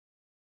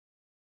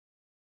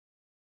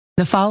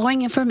The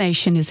following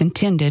information is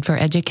intended for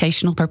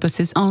educational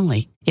purposes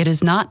only. It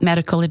is not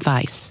medical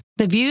advice.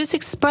 The views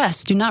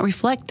expressed do not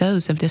reflect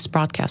those of this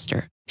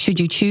broadcaster.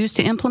 Should you choose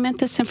to implement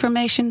this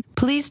information,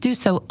 please do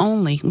so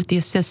only with the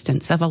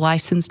assistance of a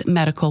licensed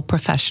medical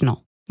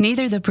professional.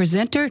 Neither the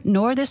presenter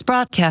nor this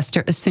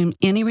broadcaster assume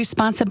any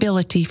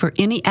responsibility for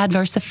any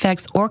adverse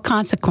effects or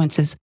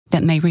consequences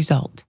that may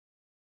result.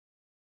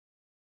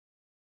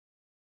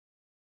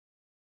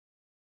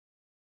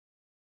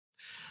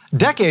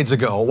 Decades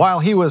ago,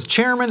 while he was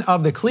chairman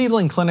of the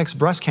Cleveland Clinic's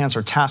Breast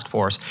Cancer Task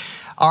Force,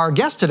 our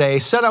guest today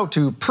set out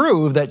to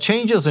prove that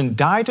changes in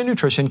diet and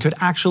nutrition could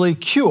actually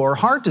cure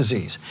heart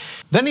disease.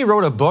 Then he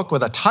wrote a book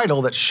with a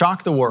title that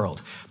shocked the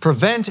world,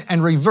 Prevent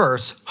and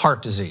Reverse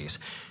Heart Disease.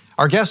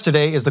 Our guest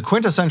today is the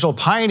quintessential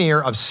pioneer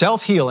of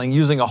self-healing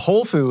using a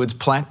whole foods,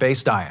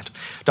 plant-based diet.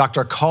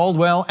 Dr.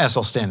 Caldwell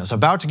Esselstyn is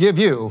about to give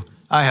you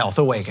a health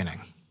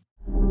awakening.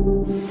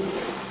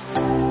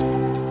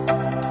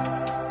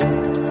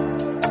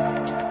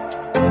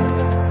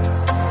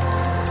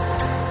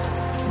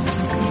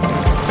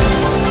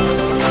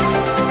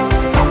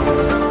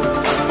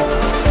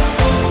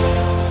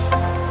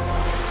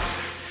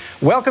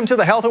 Welcome to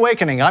the Health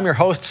Awakening. I'm your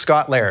host,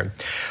 Scott Laird.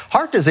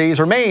 Heart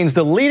disease remains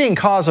the leading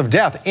cause of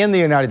death in the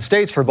United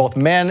States for both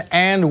men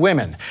and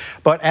women.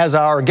 But as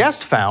our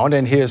guest found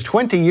in his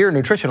 20-year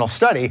nutritional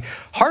study,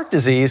 heart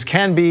disease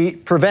can be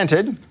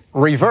prevented,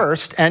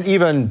 reversed, and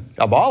even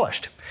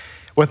abolished.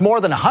 With more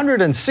than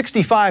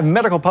 165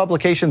 medical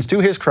publications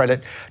to his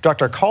credit,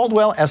 Dr.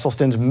 Caldwell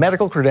Esselstyn's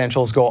medical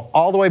credentials go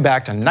all the way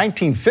back to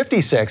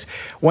 1956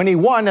 when he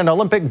won an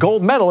Olympic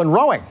gold medal in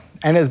rowing,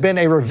 and has been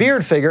a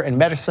revered figure in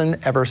medicine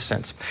ever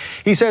since.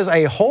 He says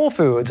a whole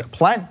foods,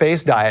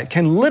 plant-based diet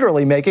can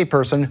literally make a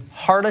person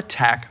heart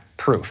attack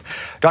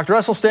proof. Dr.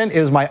 Esselstyn, it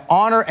is my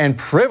honor and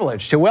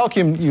privilege to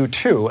welcome you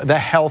to the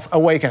Health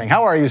Awakening.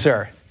 How are you,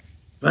 sir?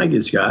 Thank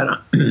you,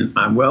 Scott.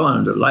 I'm well, and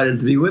I'm delighted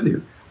to be with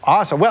you.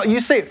 Awesome. Well,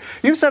 you said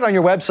on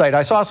your website,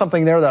 I saw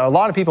something there that a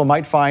lot of people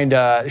might find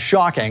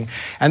shocking,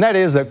 and that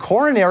is that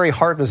coronary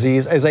heart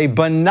disease is a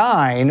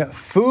benign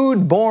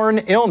food-borne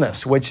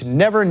illness which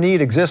never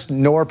need exist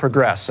nor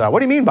progress. What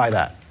do you mean by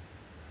that?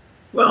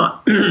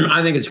 Well,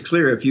 I think it's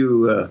clear if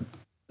you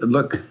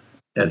look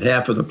at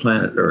half of the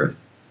planet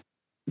Earth,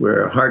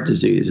 where heart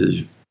disease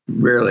is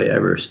rarely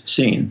ever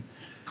seen.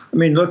 I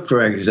mean, look,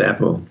 for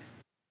example,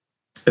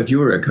 if you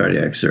were a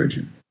cardiac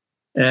surgeon,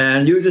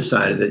 and you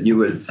decided that you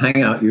would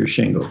hang out your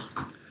shingles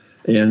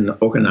in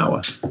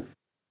Okinawa,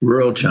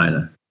 rural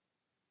China,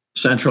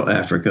 Central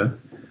Africa,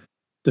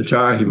 the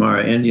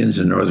Tarahumara Indians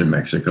in northern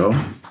Mexico,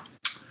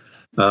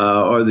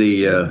 or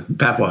the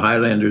Papua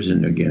Highlanders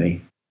in New Guinea.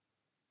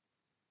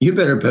 You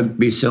better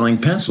be selling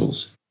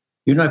pencils.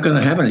 You're not going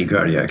to have any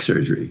cardiac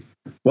surgery.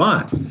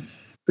 Why?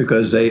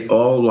 Because they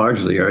all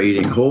largely are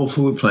eating whole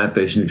food,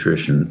 plant-based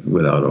nutrition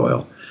without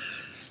oil.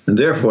 And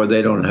therefore,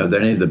 they don't have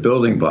any of the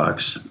building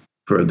blocks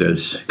for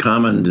this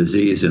common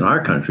disease in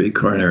our country,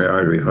 coronary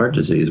artery heart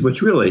disease,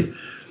 which really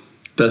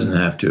doesn't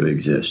have to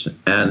exist.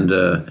 And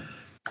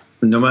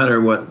no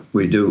matter what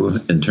we do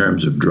in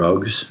terms of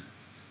drugs,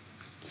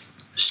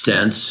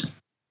 stents,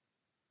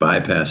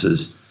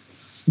 bypasses,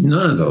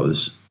 none of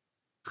those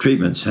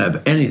treatments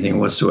have anything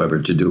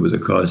whatsoever to do with the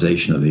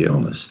causation of the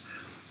illness.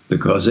 The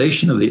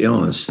causation of the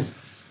illness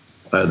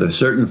are the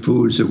certain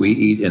foods that we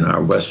eat in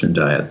our Western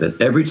diet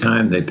that every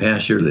time they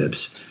pass your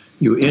lips,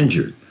 you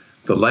injure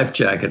the life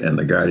jacket and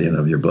the guardian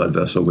of your blood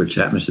vessel, which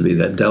happens to be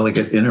that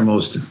delicate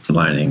innermost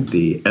lining,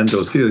 the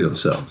endothelial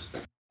cells.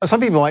 Some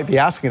people might be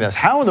asking this,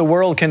 how in the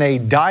world can a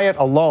diet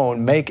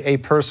alone make a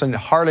person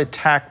heart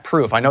attack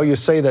proof? I know you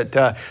say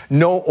that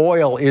no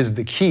oil is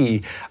the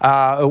key.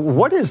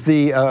 What's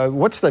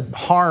the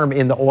harm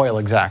in the oil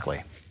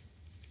exactly?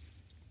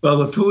 Well,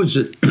 the foods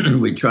that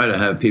we try to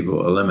have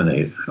people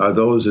eliminate are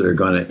those that are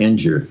going to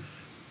injure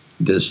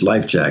this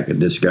life jacket,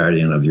 this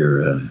guardian of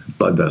your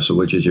blood vessel,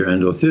 which is your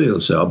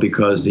endothelial cell,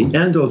 because the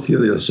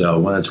endothelial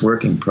cell, when it's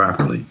working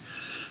properly,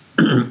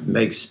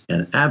 makes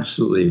an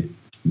absolutely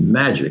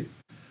magic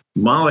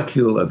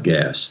molecule of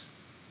gas,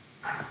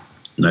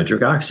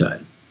 nitric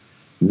oxide.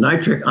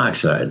 Nitric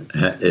oxide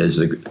is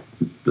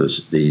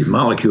the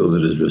molecule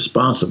that is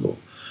responsible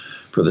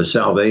for the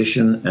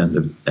salvation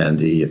and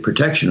the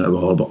protection of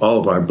all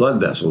of our blood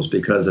vessels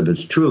because of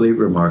its truly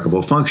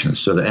remarkable functions.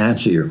 So to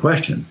answer your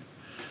question,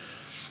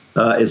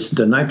 it's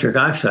the nitric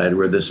oxide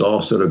where this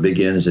all sort of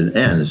begins and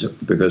ends,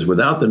 because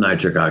without the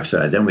nitric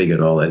oxide, then we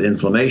get all that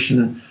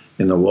inflammation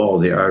in the wall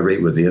of the artery.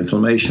 With the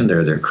inflammation,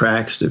 there are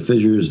cracks, there are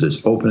fissures,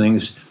 there's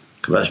openings.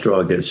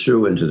 Cholesterol gets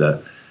through into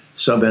the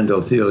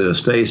subendothelial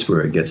space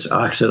where it gets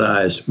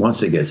oxidized.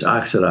 Once it gets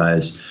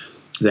oxidized,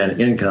 then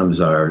in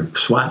comes our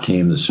SWAT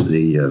teams,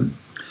 the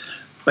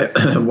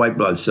white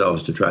blood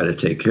cells, to try to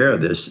take care of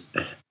this.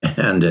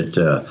 And it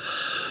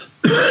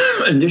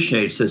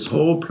initiates this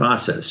whole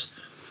process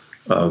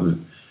of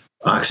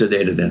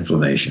oxidative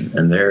inflammation.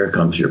 And there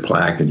comes your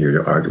plaque and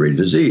your artery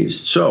disease.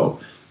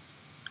 So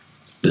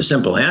the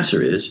simple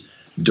answer is,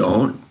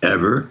 don't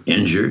ever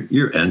injure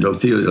your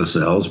endothelial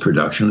cells'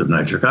 production of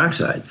nitric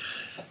oxide.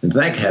 And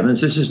thank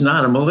heavens, this is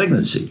not a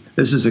malignancy.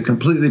 This is a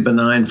completely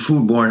benign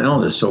foodborne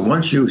illness. So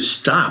once you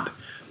stop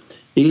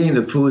eating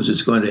the foods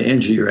that's going to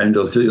injure your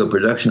endothelial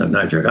production of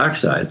nitric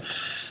oxide,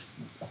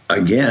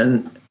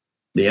 again,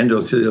 the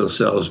endothelial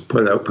cells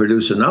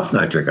produce enough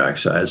nitric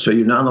oxide so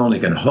you not only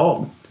can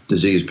halt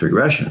disease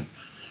progression,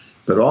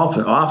 but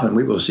often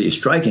we will see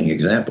striking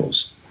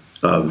examples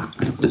of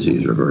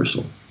disease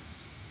reversal.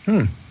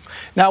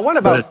 Now, what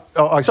about?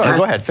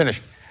 Go ahead,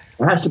 finish.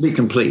 It has to be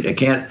complete.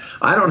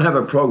 I don't have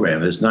a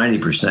program that's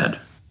 90%.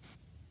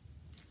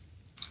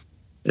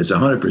 It's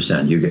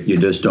 100%. You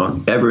just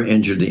don't ever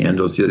injure the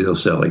endothelial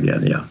cell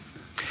again. Yeah.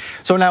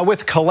 So now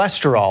with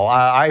cholesterol,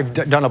 I've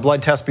done a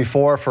blood test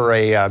before for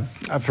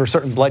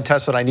certain blood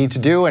tests that I need to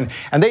do, and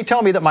they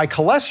tell me that my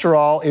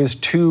cholesterol is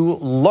too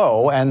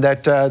low, and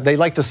that they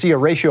like to see a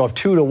ratio of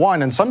 2 to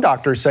 1. And some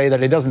doctors say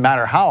that it doesn't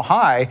matter how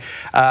high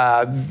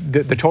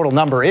the total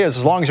number is,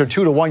 as long as you're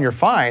 2 to 1, you're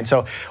fine.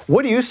 So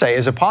what do you say?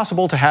 Is it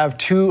possible to have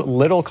too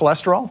little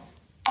cholesterol?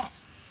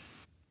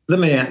 Let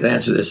me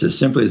answer this as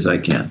simply as I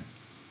can.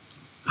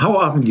 How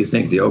often do you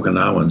think the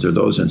Okinawans or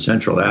those in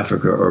Central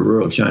Africa or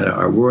rural China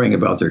are worrying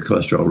about their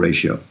cholesterol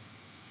ratio?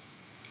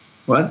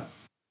 What?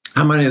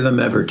 How many of them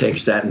ever take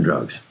statin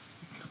drugs?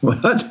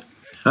 What?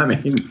 I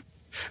mean,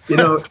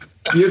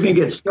 you can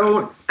get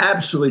so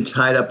absolutely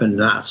tied up in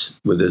knots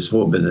with this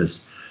whole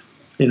business.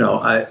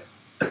 No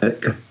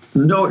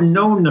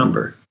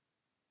number,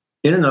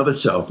 in and of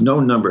itself,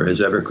 no number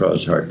has ever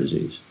caused heart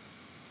disease.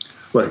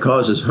 What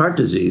causes heart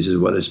disease is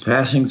what is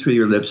passing through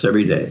your lips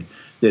every day,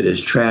 that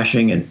is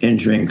trashing and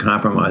injuring,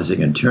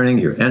 compromising, and turning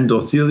your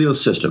endothelial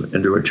system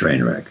into a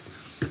train wreck.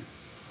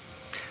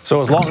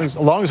 So as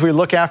long as we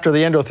look after the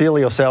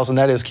endothelial cells, and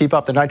that is keep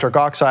up the nitric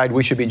oxide,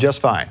 we should be just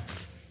fine.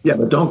 Yeah,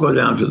 but don't go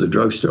down to the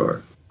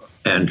drugstore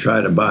and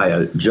try to buy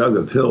a jug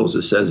of pills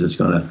that says it's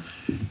going to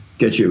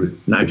get you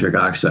nitric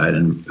oxide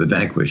and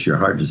vanquish your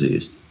heart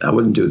disease. I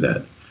wouldn't do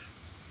that.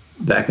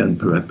 That can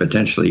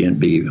potentially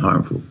be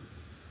harmful.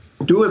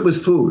 Do it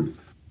with food.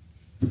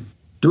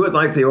 Do it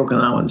like the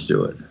Okinawans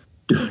do it.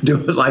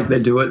 Do it like they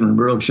do it in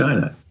rural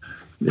China.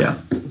 Yeah.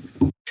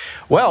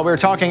 Well, we're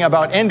talking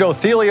about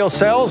endothelial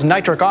cells,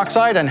 nitric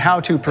oxide, and how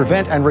to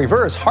prevent and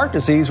reverse heart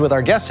disease with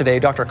our guest today,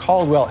 Dr.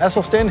 Caldwell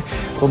Esselstyn.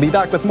 We'll be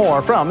back with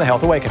more from The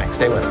Health Awakening.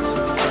 Stay with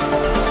us.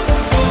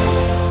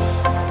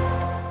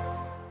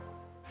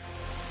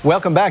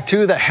 Welcome back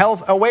to The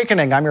Health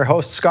Awakening. I'm your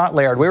host, Scott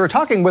Laird. We were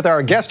talking with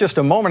our guest just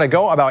a moment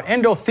ago about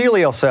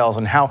endothelial cells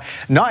and how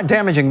not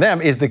damaging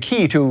them is the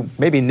key to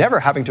maybe never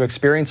having to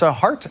experience a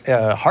heart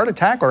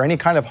attack or any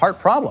kind of heart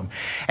problem.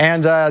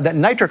 And that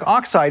nitric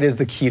oxide is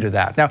the key to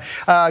that. Now,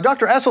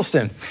 Dr.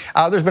 Esselstyn,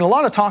 there's been a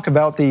lot of talk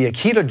about the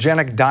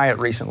ketogenic diet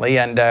recently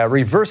and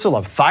reversal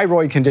of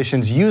thyroid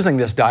conditions using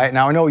this diet.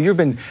 Now, I know you've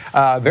been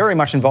very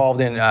much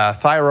involved in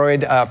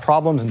thyroid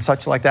problems and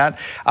such like that.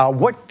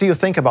 What do you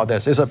think about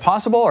this? Is it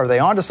possible? Are they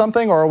onto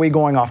something, or are we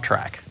going off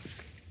track?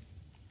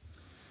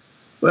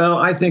 Well,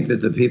 I think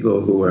that the people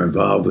who are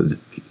involved with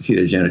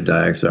ketogenic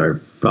diets are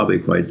probably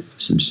quite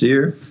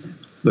sincere,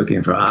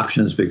 looking for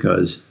options,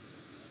 because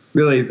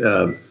really,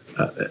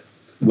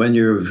 when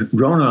you've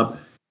grown up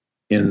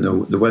in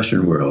the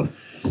Western world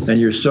and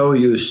you're so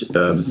used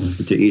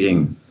to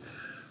eating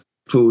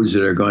foods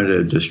that are going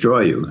to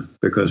destroy you,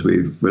 because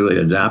we've really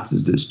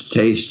adapted this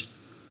taste,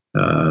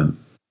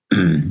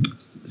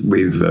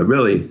 we've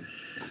really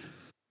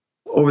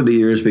over the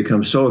years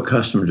become so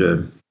accustomed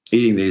to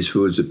eating these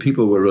foods that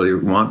people will really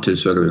want to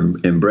sort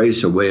of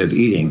embrace a way of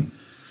eating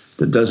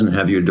that doesn't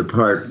have you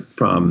depart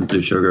from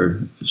the sugar,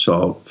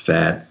 salt,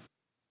 fat,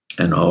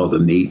 and all the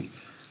meat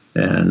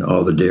and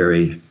all the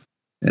dairy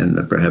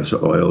and perhaps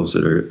oils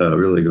that are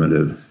really going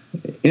to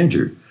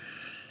injure.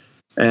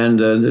 And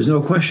there's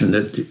no question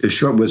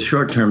that with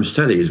short-term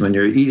studies, when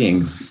you're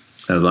eating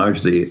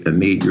largely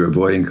meat, you're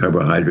avoiding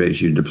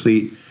carbohydrates, you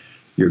deplete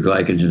your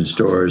glycogen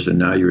stores, and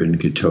now you're in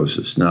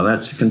ketosis. Now,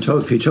 that's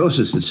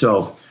ketosis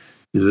itself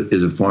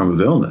is a form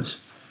of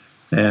illness.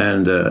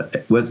 And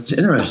what's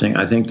interesting,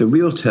 I think the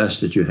real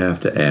test that you have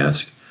to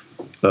ask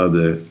of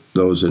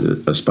those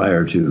that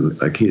aspire to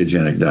a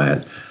ketogenic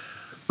diet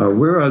are,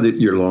 where are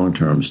your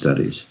long-term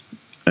studies?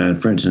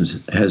 And for instance,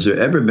 has there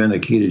ever been a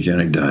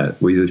ketogenic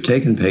diet where you've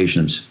taken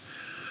patients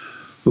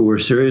who were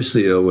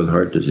seriously ill with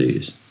heart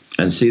disease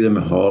and see them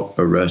halt,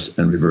 arrest,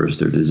 and reverse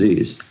their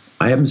disease?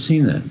 I haven't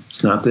seen that.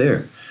 It's not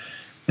there.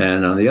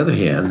 And on the other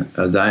hand,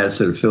 diets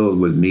that are filled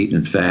with meat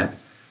and fat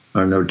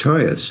are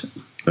notorious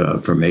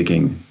for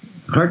making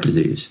heart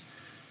disease.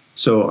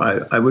 So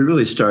I would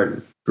really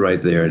start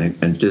right there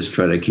and just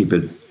try to keep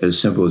it as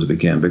simple as we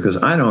can, because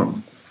I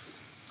don't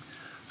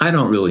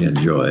really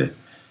enjoy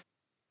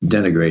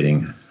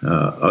denigrating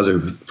other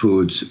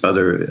foods,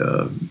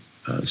 other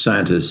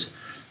scientists'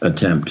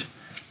 attempt.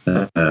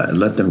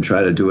 Let them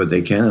try to do what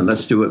they can, and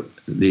let's do what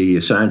the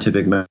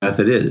scientific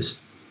method is.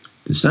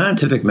 The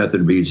scientific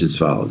method reads as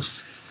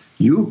follows.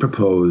 You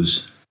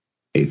propose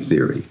a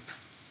theory,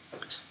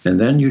 and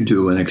then you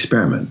do an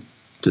experiment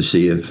to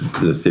see if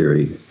the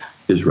theory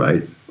is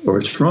right or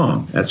it's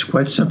wrong. That's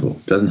quite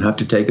simple. Doesn't have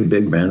to take a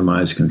big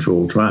randomized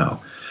controlled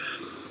trial.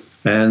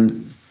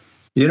 And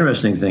the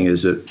interesting thing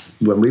is that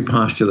when we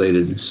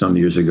postulated some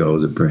years ago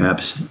that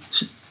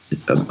perhaps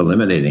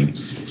eliminating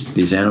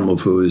these animal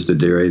foods, the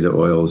dairy, the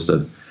oils,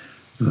 the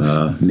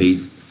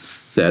meat,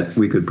 that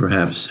we could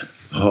perhaps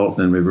halt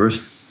and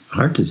reverse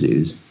heart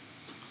disease,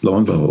 lo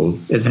and behold,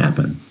 it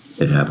happened.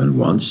 It happened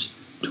once,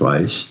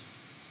 twice,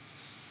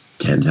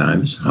 10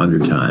 times,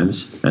 100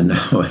 times, and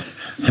now,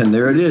 and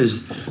there it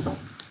is.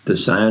 The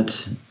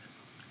science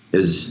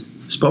is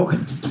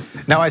spoken.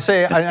 Now,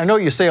 I know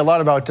you say a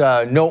lot about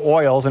no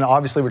oils, and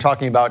obviously we're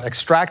talking about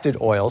extracted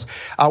oils.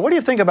 What do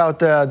you think about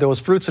those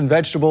fruits and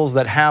vegetables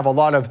that have a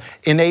lot of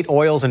innate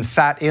oils and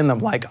fat in them,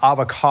 like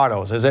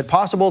avocados? Is it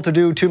possible to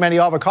do too many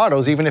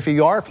avocados, even if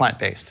you are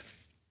plant-based?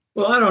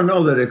 Well, I don't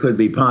know that it could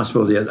be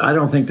possible yet. I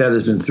don't think that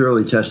has been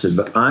thoroughly tested,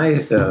 but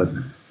I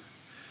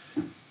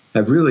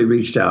have really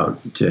reached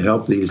out to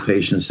help these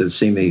patients that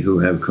see me who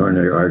have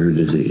coronary artery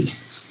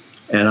disease.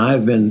 And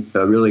I've been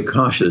really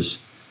cautious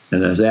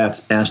and has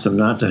asked them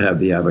not to have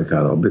the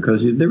avocado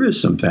because there is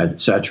some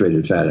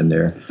saturated fat in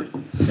there.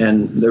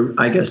 And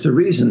I guess the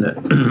reason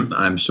that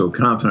I'm so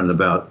confident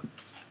about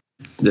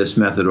this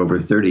method over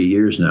 30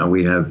 years now,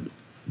 we have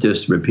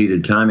just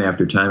repeated time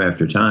after time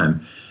after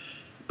time.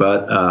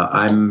 But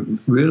I'm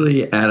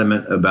really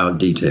adamant about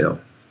detail,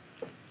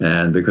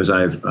 and because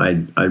I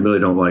really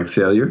don't like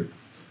failure,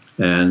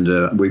 and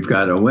we've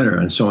got a winner.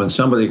 And so when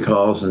somebody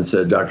calls and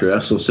said, Dr.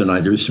 Esselstyn,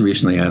 I just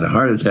recently had a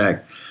heart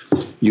attack,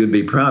 you'd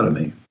be proud of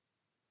me.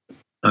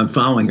 I'm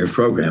following your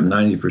program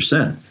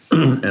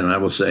 90%, and I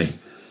will say,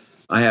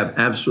 I have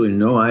absolutely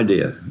no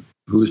idea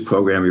whose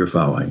program you're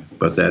following,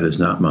 but that is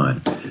not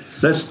mine.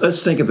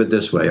 Let's think of it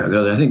this way,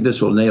 because I think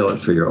this will nail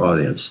it for your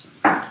audience.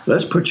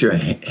 Let's put your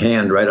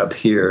hand right up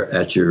here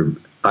at your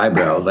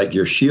eyebrow, like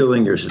you're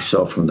shielding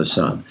yourself from the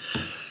sun.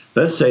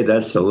 Let's say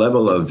that's the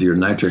level of your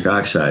nitric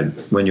oxide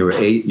when you were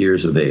 8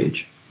 years of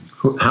age.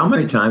 How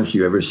many times do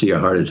you ever see a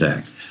heart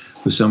attack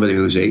with somebody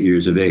who's 8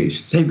 years of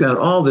age? They've got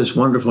all this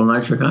wonderful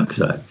nitric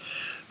oxide.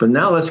 But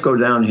now let's go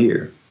down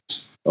here.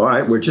 All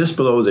right, we're just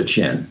below the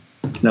chin.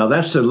 Now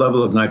that's the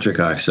level of nitric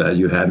oxide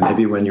you have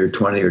maybe when you're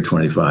 20 or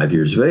 25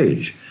 years of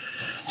age.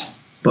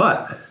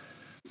 But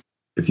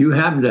if you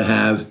happen to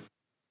have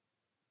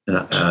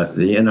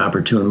the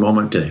inopportune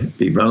moment to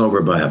be run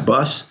over by a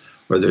bus,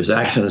 or there's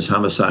accidents,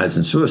 homicides,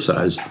 and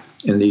suicides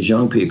in these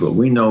young people,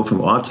 we know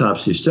from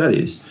autopsy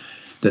studies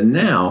that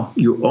now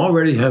you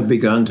already have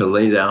begun to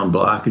lay down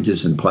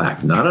blockages and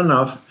plaque. Not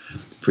enough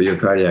for your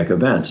cardiac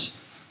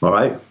events. All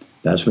right?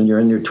 That's when you're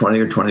in your 20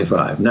 or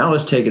 25. Now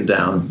let's take it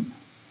down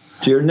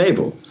to your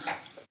navel.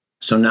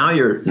 So now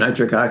your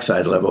nitric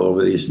oxide level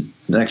over these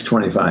next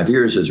 25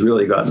 years has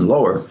really gotten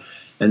lower,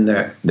 and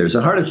there's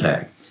a heart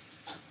attack.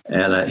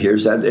 And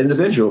here's that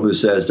individual who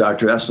says,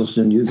 Dr.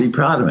 Esselstyn, you'd be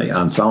proud of me.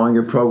 I'm following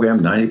your program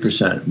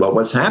 90%. Well,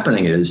 what's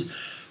happening is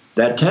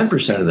that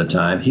 10% of the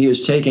time, he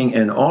is taking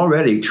an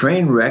already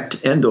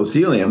train-wrecked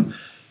endothelium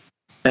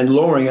and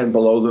lowering it even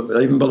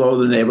below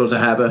the navel to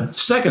have a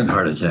second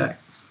heart attack.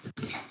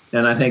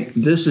 And I think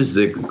this is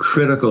the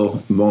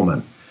critical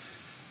moment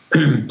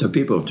to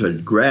people to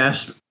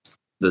grasp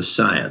the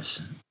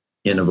science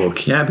in a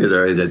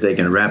vocabulary that they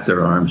can wrap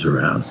their arms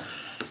around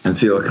and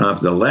feel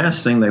confident. The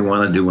last thing they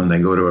want to do when they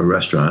go to a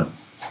restaurant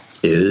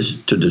is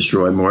to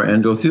destroy more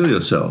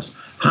endothelial cells.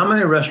 How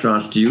many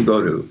restaurants do you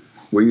go to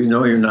where you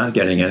know you're not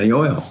getting any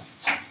oil?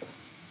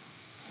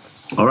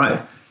 All right,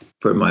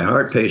 for my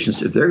heart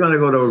patients, if they're going to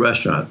go to a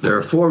restaurant, there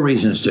are 4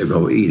 reasons to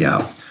go eat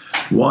out.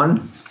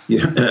 1,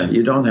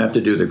 you don't have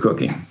to do the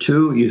cooking.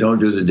 2, you don't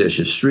do the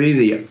dishes. 3,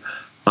 the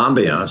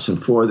ambiance.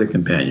 And 4, the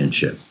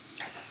companionship.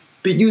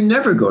 But you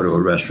never go to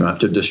a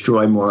restaurant to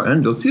destroy more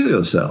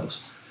endothelial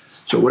cells.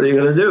 So what are you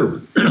going to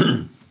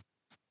do?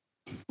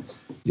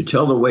 You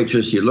tell the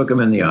waitress, you look them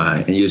in the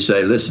eye, and you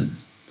say, listen,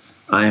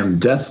 I am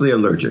deathly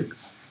allergic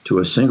to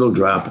a single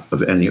drop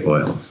of any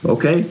oil.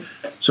 Okay?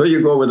 So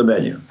you go with the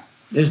menu.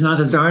 There's not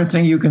a darn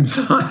thing you can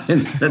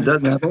find that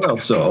doesn't have oil.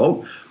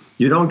 So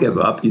you don't give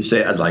up. You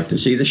say, I'd like to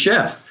see the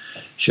chef.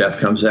 Chef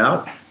comes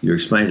out. You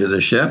explain to the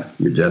chef,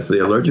 you're deathly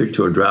allergic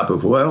to a drop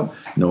of oil,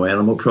 no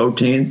animal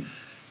protein,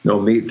 no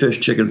meat, fish,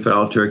 chicken,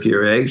 fowl, turkey,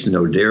 or eggs,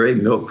 no dairy,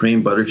 milk,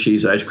 cream, butter,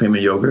 cheese, ice cream,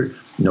 and yogurt,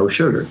 no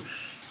sugar.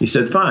 He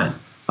said, fine,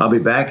 I'll be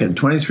back in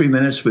 23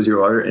 minutes with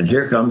your order, and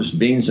here comes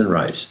beans and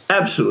rice.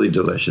 Absolutely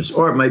delicious.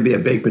 Or it might be a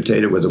baked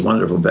potato with a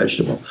wonderful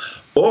vegetable.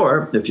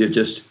 Or if you're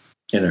just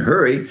in a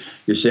hurry,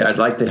 you say, I'd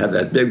like to have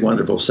that big,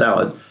 wonderful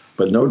salad,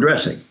 but no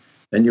dressing.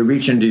 Then you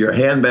reach into your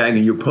handbag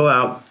and you pull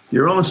out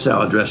your own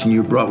salad dressing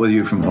you brought with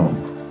you from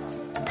home.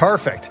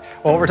 Perfect.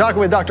 Well, we're talking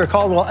with Dr.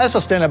 Caldwell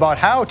Esselstyn about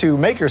how to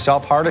make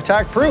yourself heart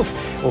attack proof.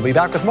 We'll be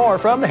back with more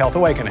from The Health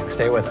Awakening.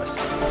 Stay with us.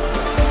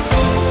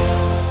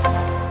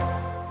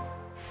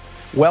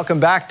 Welcome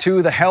back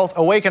to The Health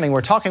Awakening.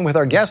 We're talking with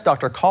our guest,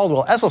 Dr.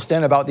 Caldwell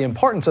Esselstyn, about the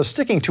importance of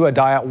sticking to a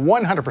diet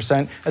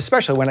 100%,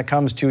 especially when it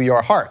comes to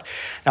your heart.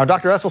 Now,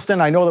 Dr. Esselstyn,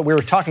 I know that we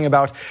were talking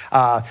about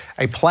a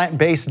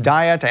plant-based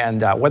diet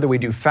and whether we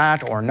do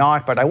fat or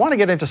not, but I want to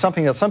get into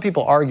something that some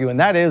people argue, and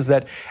that is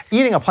that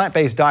eating a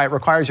plant-based diet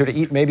requires you to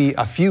eat maybe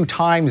a few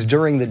times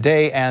during the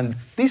day, and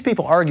these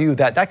people argue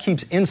that that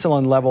keeps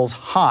insulin levels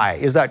high.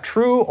 Is that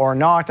true or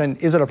not, and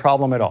is it a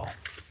problem at all?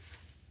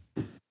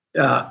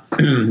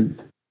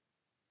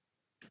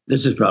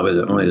 This is probably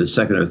only the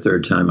second or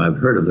third time I've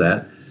heard of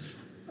that.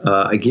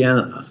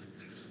 Again,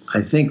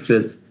 I think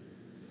that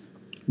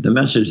the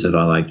message that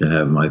I like to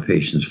have my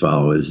patients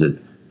follow is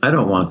that I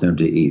don't want them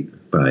to eat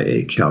by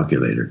a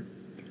calculator.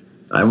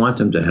 I want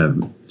them to have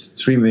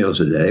 3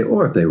 meals a day,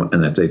 or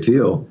if they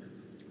feel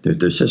that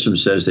their system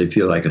says they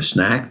feel like a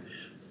snack,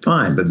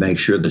 fine, but make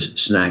sure the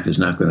snack is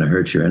not going to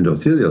hurt your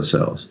endothelial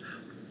cells.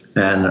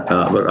 And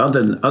but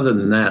other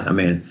than that, I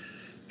mean,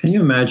 can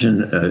you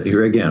imagine,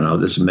 here again, I'll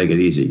just make it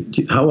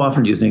easy. How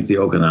often do you think the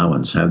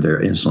Okinawans have their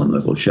insulin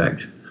level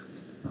checked?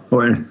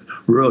 Or in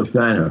rural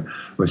China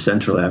or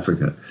Central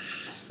Africa?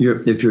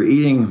 If you're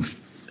eating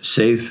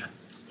safe,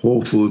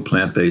 whole food,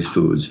 plant-based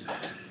foods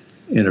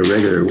in a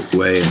regular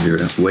way and your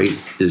weight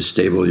is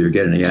stable, you're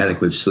getting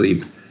adequate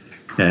sleep,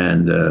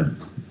 and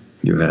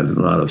you have a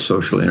lot of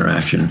social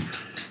interaction,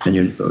 and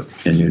you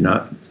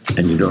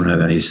don't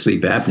have any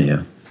sleep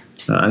apnea,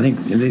 I think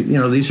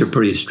these are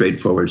pretty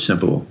straightforward,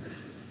 simple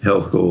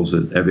health goals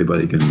that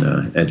everybody can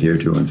adhere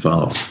to and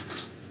follow.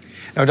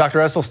 Now, Dr.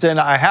 Esselstyn,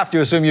 I have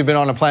to assume you've been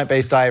on a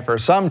plant-based diet for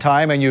some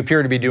time, and you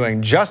appear to be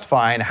doing just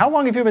fine. How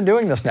long have you been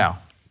doing this now?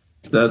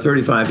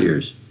 35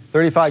 years.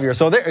 35 years.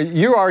 So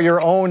you are your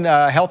own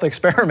health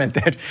experiment.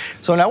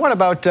 So now what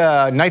about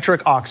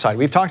nitric oxide?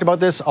 We've talked about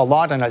this a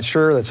lot, and I'm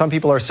sure that some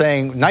people are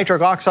saying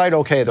nitric oxide,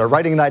 okay, they're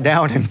writing that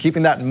down and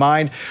keeping that in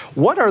mind.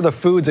 What are the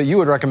foods that you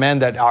would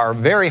recommend that are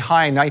very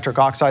high in nitric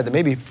oxide that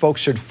maybe folks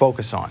should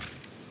focus on?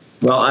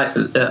 Well,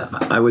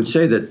 I would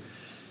say that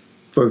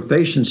for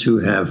patients who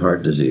have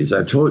heart disease,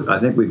 I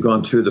think we've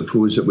gone through the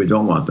foods that we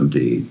don't want them to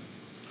eat,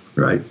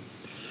 right?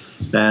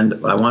 And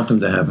I want them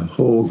to have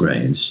whole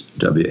grains,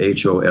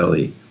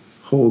 W-H-O-L-E,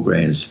 whole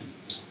grains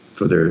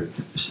for their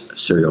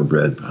cereal,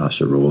 bread,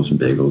 pasta, rolls, and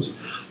bagels,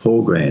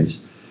 whole grains,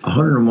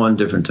 101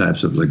 different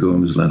types of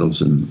legumes,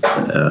 lentils, and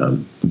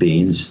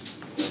beans,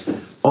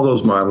 all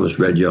those marvelous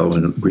red, yellow,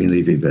 and green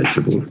leafy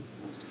vegetables,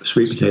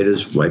 sweet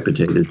potatoes, white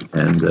potatoes,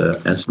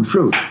 and some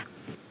fruit.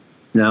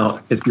 Now,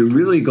 if you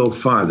really go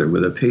farther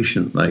with a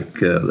patient like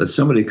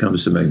somebody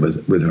comes to me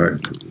with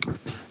heart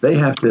disease, they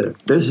have to,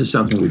 this is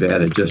something we've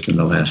added just in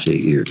the last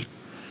 8 years.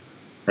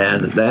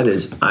 And that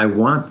is, I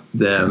want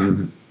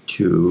them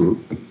to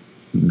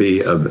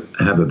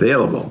have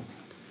available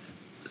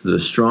the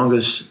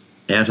strongest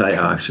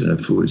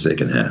antioxidant foods they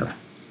can have.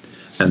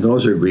 And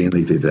those are green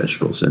leafy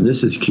vegetables. And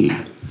this is key.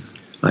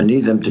 I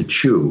need them to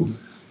chew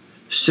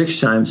 6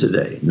 times a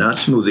day, not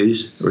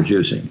smoothies or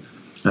juicing.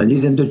 I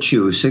need them to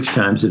chew 6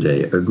 times a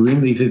day a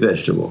green leafy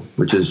vegetable,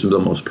 which is the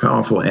most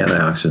powerful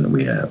antioxidant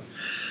we have.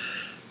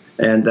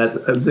 And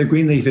that the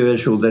green leafy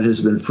vegetable that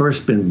has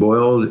first been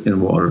boiled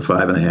in water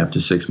 5.5 to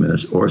 6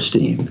 minutes or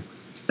steamed.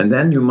 And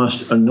then you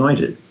must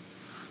anoint it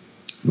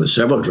with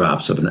several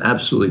drops of an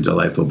absolutely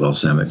delightful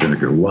balsamic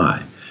vinegar.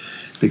 Why?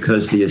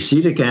 Because the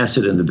acetic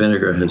acid in the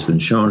vinegar has been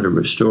shown to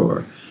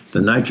restore the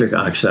nitric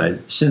oxide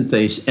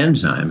synthase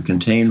enzyme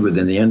contained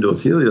within the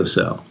endothelial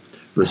cell,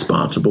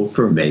 responsible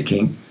for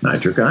making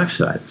nitric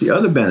oxide. The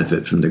other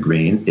benefit from the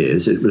green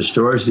is it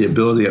restores the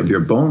ability of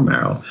your bone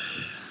marrow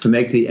to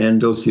make the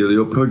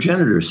endothelial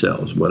progenitor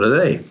cells. What are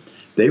they?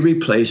 They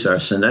replace our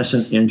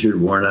senescent,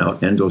 injured, worn-out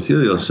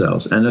endothelial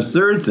cells. And the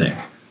third thing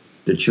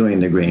that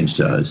chewing the greens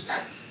does,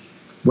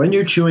 when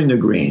you're chewing the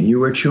green,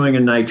 you are chewing a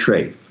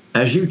nitrate.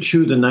 As you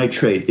chew the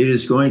nitrate, it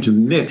is going to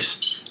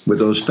mix with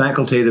those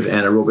facultative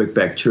anaerobic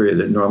bacteria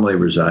that normally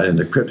reside in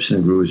the crypts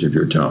and grooves of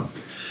your tongue.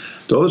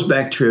 Those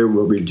bacteria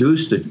will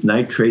reduce the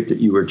nitrate that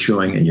you are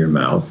chewing in your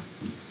mouth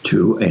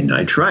to a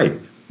nitrite.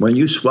 When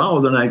you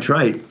swallow the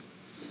nitrite,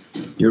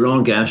 your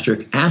own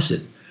gastric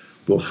acid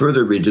will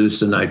further reduce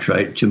the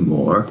nitrite to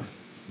more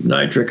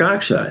nitric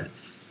oxide.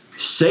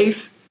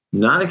 Safe,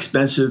 not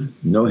expensive,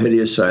 no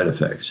hideous side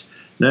effects.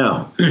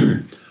 Now,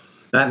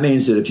 that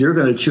means that if you're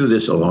going to chew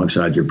this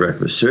alongside your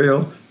breakfast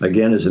cereal,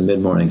 again as a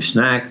mid-morning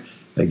snack,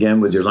 again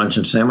with your lunch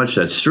and sandwich,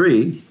 that's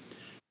 3.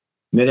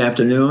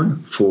 Mid-afternoon,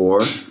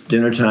 4,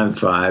 dinner time,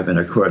 5, and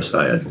of course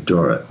I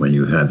adore it when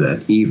you have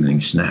that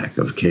evening snack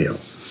of kale.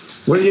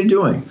 What are you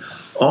doing?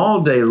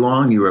 All day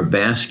long you are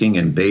basking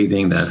and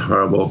bathing that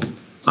horrible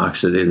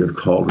oxidative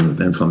cauldron of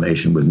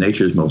inflammation with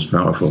nature's most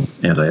powerful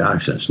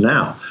antioxidants.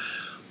 Now,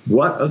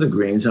 what are the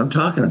greens I'm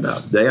talking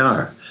about? They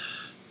are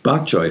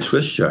bok choy,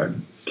 Swiss chard,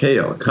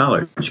 kale,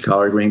 collards,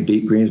 collard green,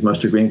 beet greens,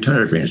 mustard green,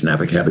 turnip greens,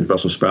 Napa cabbage,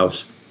 Brussels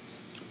sprouts,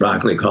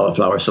 broccoli,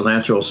 cauliflower,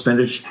 cilantro,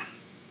 spinach,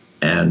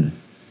 and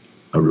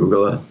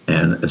arugula,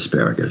 and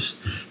asparagus.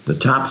 The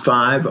top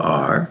 5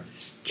 are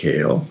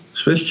kale,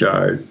 Swiss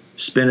chard,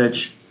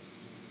 spinach,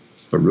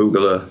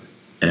 arugula,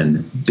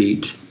 and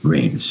beet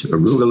greens.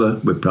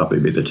 Arugula would probably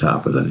be the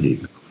top of the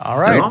heap. All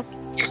right.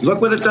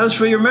 Look what it does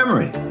for your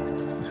memory.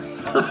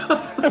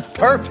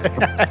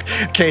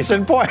 Perfect. Case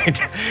in point.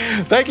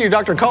 Thank you,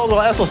 Dr.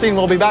 Caldwell Esselstyn.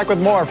 We'll be back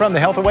with more from the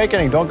Health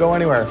Awakening. Don't go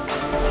anywhere.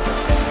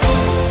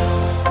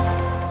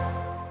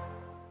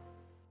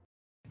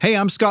 Hey,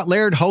 I'm Scott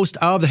Laird, host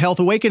of the Health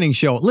Awakening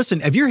Show.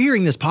 Listen, if you're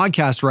hearing this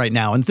podcast right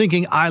now and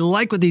thinking, I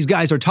like what these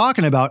guys are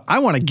talking about, I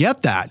want to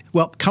get that.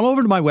 Well, come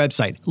over to my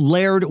website,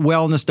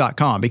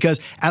 lairdwellness.com,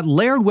 because at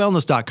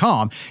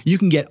lairdwellness.com, you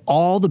can get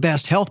all the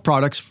best health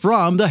products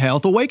from the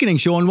Health Awakening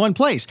Show in one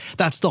place.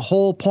 That's the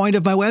whole point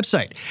of my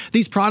website.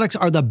 These products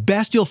are the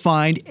best you'll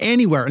find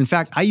anywhere. In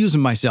fact, I use them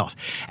myself.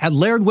 At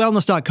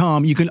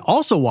lairdwellness.com, you can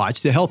also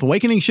watch the Health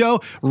Awakening Show,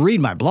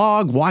 read my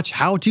blog, watch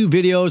how-to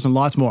videos, and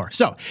lots more.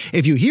 So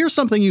if you hear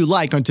something you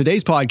like on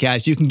today's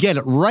podcast, you can get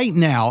it right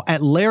now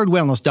at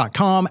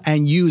lairdwellness.com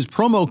and use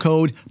promo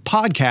code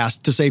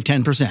podcast to save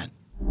 10%.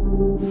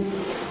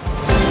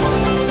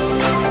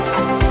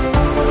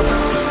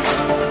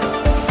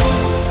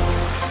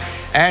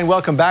 And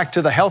welcome back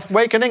to the Health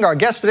Awakening. Our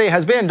guest today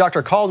has been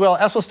Dr. Caldwell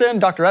Esselstyn.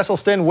 Dr.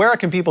 Esselstyn, where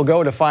can people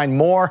go to find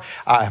more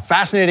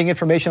fascinating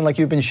information like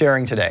you've been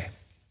sharing today?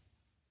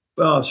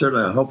 Well,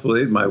 certainly,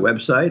 hopefully, my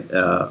website,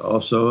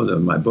 also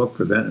my book,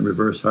 Prevent and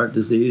Reverse Heart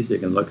Disease. You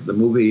can look at the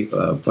movie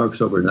Forks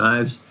Over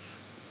Knives,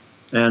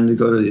 and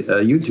go to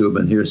YouTube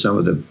and hear some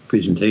of the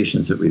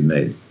presentations that we've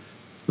made.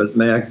 But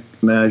may I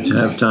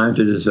have time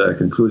to just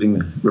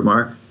concluding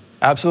remark?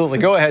 Absolutely.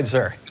 Go ahead,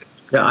 sir.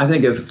 Yeah, I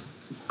think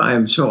I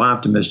am so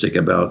optimistic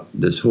about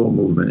this whole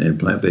movement in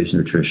plant-based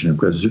nutrition,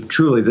 because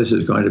truly this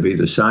is going to be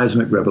the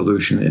seismic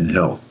revolution in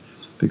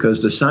health.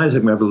 Because the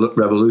seismic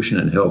revolution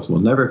in health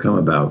will never come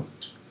about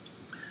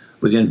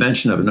with the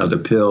invention of another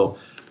pill,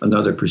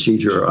 another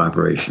procedure or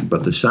operation.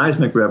 But the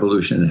seismic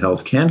revolution in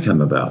health can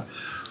come about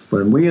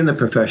when we in the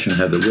profession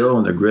have the will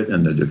and the grit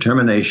and the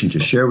determination to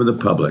share with the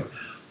public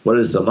what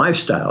is the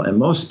lifestyle, and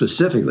most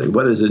specifically,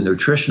 what is the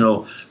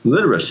nutritional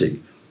literacy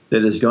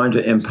that is going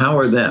to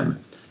empower them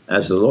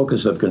as the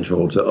locus of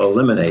control to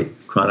eliminate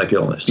chronic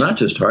illness, not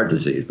just heart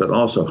disease, but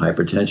also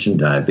hypertension,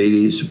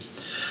 diabetes,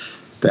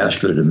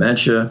 vascular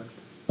dementia,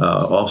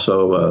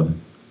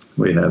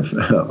 we have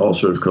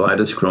ulcerative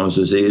colitis, Crohn's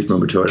disease,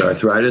 rheumatoid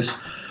arthritis,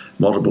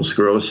 multiple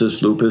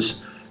sclerosis,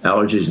 lupus,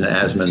 allergies and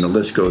asthma, and the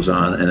list goes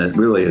on. And it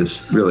really is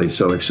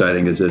so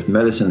exciting, as if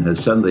medicine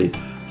has suddenly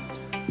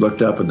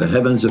looked up and the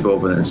heavens have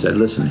opened and said,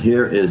 listen,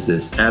 here is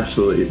this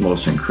absolutely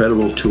most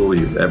incredible tool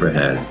you've ever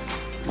had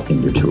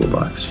in your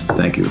toolbox.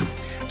 Thank you.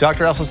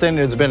 Dr. Esselstyn,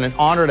 it's been an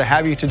honor to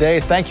have you today.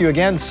 Thank you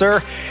again,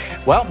 sir.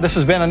 Well, this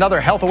has been another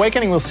Health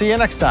Awakening. We'll see you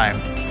next time.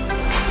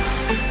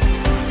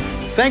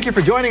 Thank you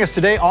for joining us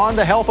today on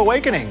The Health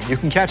Awakening. You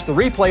can catch the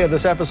replay of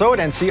this episode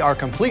and see our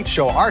complete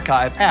show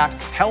archive at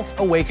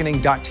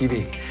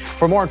healthawakening.tv.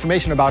 For more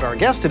information about our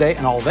guests today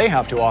and all they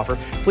have to offer,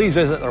 please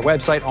visit their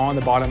website on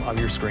the bottom of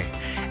your screen.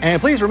 And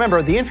please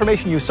remember, the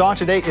information you saw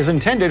today is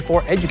intended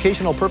for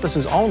educational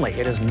purposes only.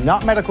 It is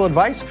not medical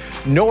advice,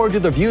 nor do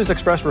the views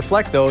expressed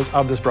reflect those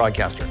of this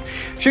broadcaster.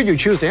 Should you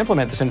choose to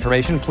implement this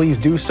information, please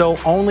do so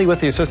only with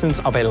the assistance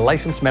of a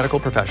licensed medical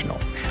professional.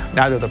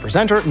 Neither the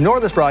presenter nor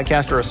this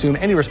broadcaster assume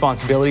any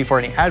responsibility for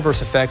any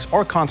adverse effects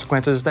or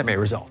consequences that may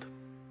result.